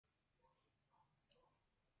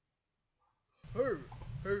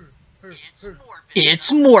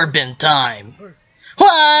It's Morbin time.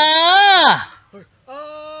 Wah!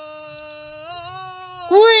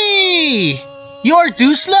 Whee! You're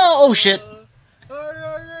too slow. Oh shit.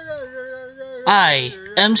 I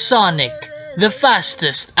am Sonic, the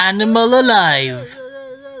fastest animal alive.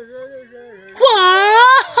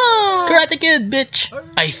 Wow! Karate Kid, bitch.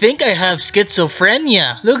 I think I have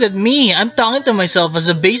schizophrenia. Look at me, I'm talking to myself as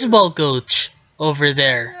a baseball coach over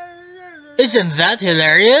there. Isn't that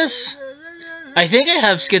hilarious? I think I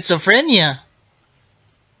have schizophrenia.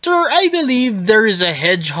 Sir, I believe there is a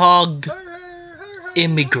hedgehog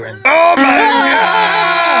immigrant. Oh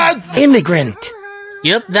my god! Immigrant.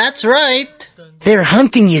 Yep, that's right. They're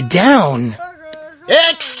hunting you down.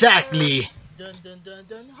 Exactly.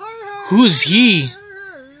 Who's he?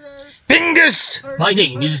 Bingus! My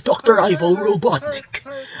name is Dr. Ivo Robotnik.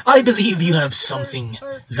 I believe you have something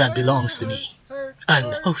that belongs to me.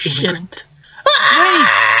 An immigrant. Wait!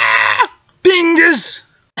 Bingus!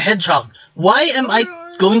 Hedgehog, why am I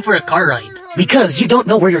going for a car ride? Because you don't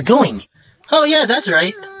know where you're going. Oh yeah, that's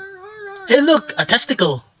right. Hey look, a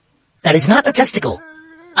testicle. That is not a testicle.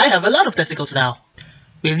 I have a lot of testicles now.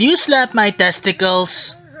 Will you slap my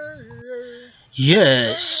testicles?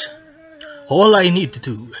 Yes. All I need to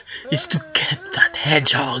do is to get that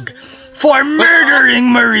hedgehog For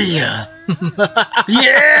murdering Maria!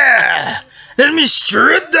 Yeah! Let me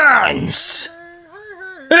strip dance!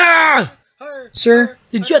 Ah! Sir,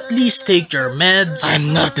 did you at least take your meds?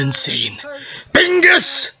 I'm not insane.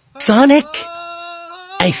 Bingus! Sonic,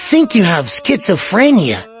 I think you have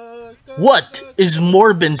schizophrenia. What is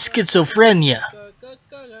morbid schizophrenia?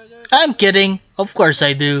 I'm kidding. Of course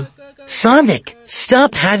I do. Sonic,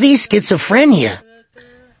 stop having schizophrenia.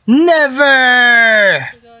 Never!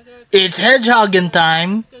 It's hedgehogging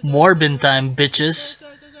time. Morbin time, bitches.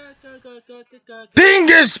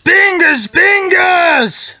 Bingus! Bingus!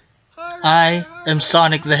 Bingus! I am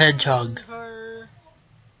Sonic the Hedgehog.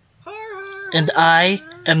 And I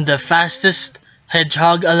am the fastest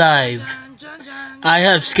hedgehog alive. I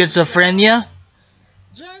have schizophrenia.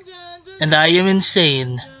 And I am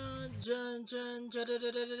insane.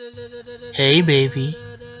 Hey, baby.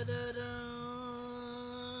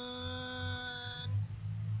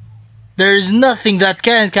 There's nothing that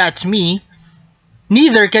can catch me.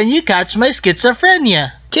 Neither can you catch my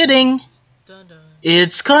schizophrenia. Kidding.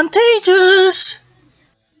 It's contagious.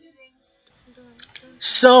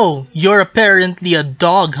 So, you're apparently a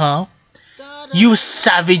dog, huh? You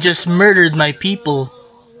savages murdered my people.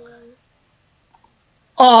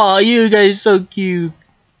 Aw, you guys so cute.